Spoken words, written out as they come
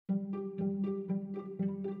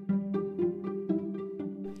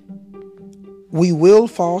We will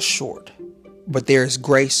fall short, but there is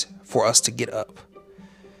grace for us to get up.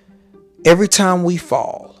 Every time we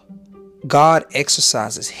fall, God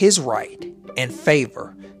exercises his right and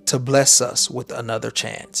favor to bless us with another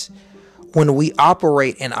chance. When we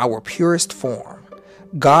operate in our purest form,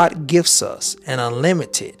 God gives us an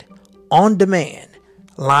unlimited, on-demand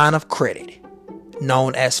line of credit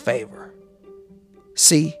known as favor.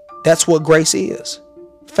 See, that's what grace is.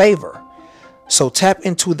 Favor. So tap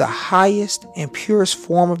into the highest and purest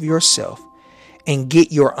form of yourself and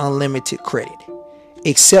get your unlimited credit.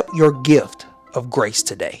 Accept your gift of grace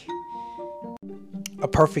today. A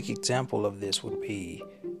perfect example of this would be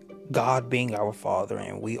God being our Father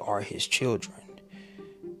and we are his children.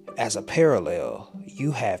 As a parallel,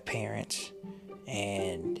 you have parents,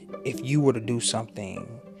 and if you were to do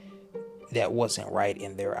something that wasn't right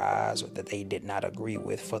in their eyes or that they did not agree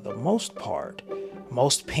with, for the most part,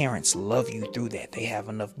 most parents love you through that. They have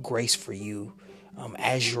enough grace for you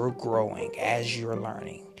as you're growing, as you're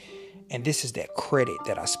learning. And this is that credit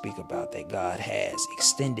that I speak about that God has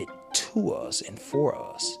extended to us and for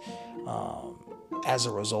us as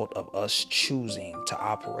a result of us choosing to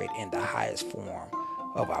operate in the highest form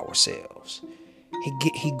of ourselves.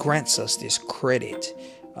 He grants us this credit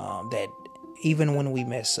that even when we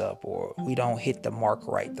mess up or we don't hit the mark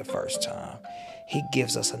right the first time, he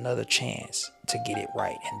gives us another chance to get it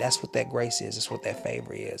right. And that's what that grace is. It's what that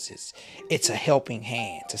favor is. It's a helping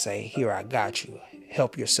hand to say, here, I got you.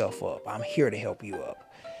 Help yourself up. I'm here to help you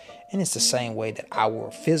up. And it's the same way that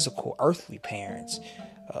our physical earthly parents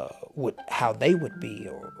how they would be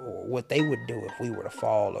or what they would do if we were to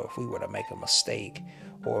fall or if we were to make a mistake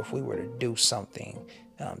or if we were to do something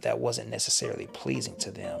that wasn't necessarily pleasing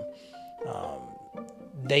to them.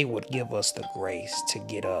 They would give us the grace to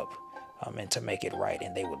get up and to make it right,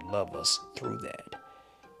 and they would love us through that.